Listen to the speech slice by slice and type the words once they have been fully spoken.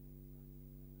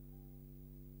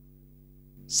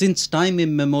Since time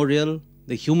immemorial,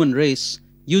 the human race,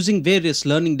 using various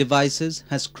learning devices,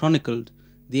 has chronicled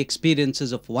the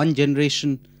experiences of one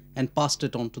generation and passed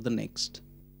it on to the next.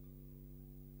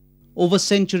 Over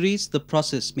centuries, the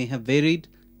process may have varied,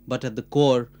 but at the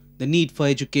core, the need for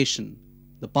education,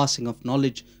 the passing of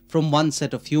knowledge from one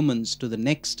set of humans to the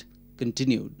next,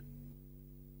 continued.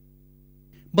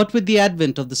 But with the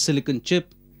advent of the silicon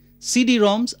chip,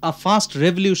 CD-ROMs are fast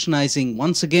revolutionizing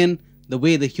once again the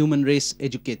way the human race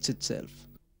educates itself.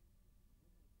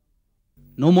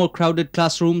 No more crowded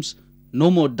classrooms, no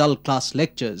more dull class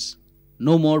lectures,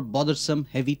 no more bothersome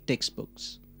heavy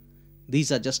textbooks.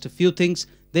 These are just a few things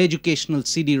the educational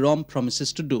CD-ROM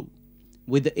promises to do.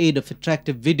 With the aid of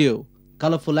attractive video,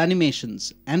 colorful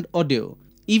animations and audio,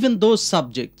 even those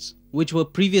subjects which were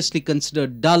previously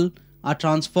considered dull are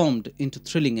transformed into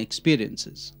thrilling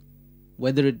experiences.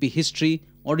 Whether it be history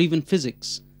or even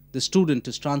physics, the student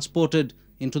is transported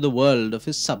into the world of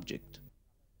his subject.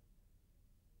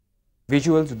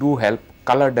 Visuals do help,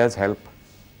 color does help,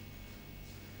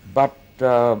 but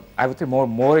I would say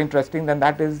more interesting than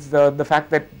that is the fact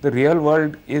that the real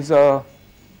world is a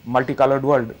multicolored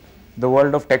world. The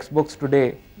world of textbooks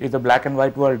today is a black and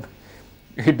white world.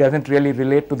 It doesn't really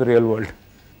relate to the real world.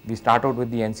 We start out with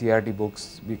the NCERT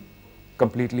books, we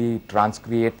completely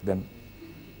transcreate them.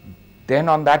 Then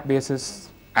on that basis,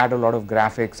 add a lot of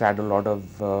graphics, add a lot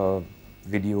of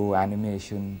video,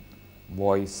 animation,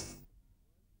 voice.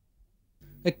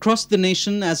 Across the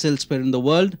nation as elsewhere in the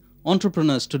world,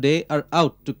 entrepreneurs today are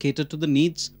out to cater to the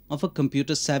needs of a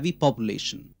computer-savvy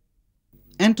population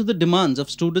and to the demands of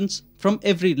students from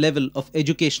every level of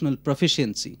educational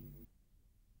proficiency,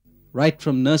 right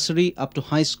from nursery up to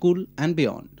high school and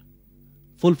beyond.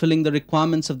 Fulfilling the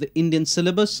requirements of the Indian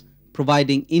syllabus,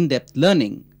 providing in-depth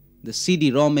learning, the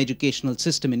CD-ROM educational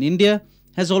system in India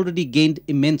has already gained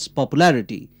immense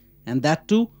popularity, and that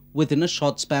too within a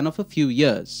short span of a few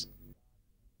years.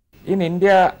 In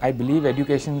India, I believe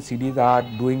education CDs are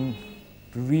doing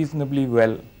reasonably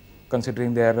well,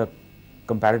 considering they are a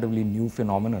comparatively new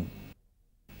phenomenon.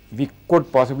 We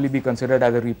could possibly be considered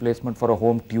as a replacement for a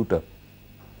home tutor,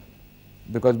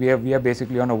 because we are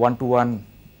basically on a one-to-one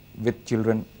with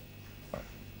children.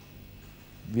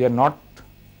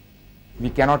 We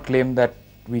cannot claim that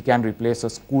we can replace a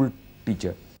school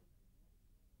teacher.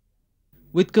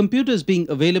 With computers being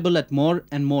available at more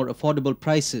and more affordable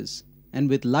prices, and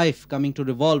with life coming to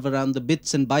revolve around the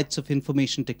bits and bytes of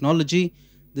information technology,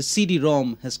 the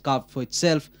CD-ROM has carved for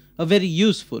itself a very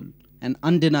useful and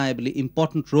undeniably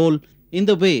important role in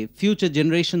the way future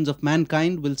generations of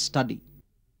mankind will study.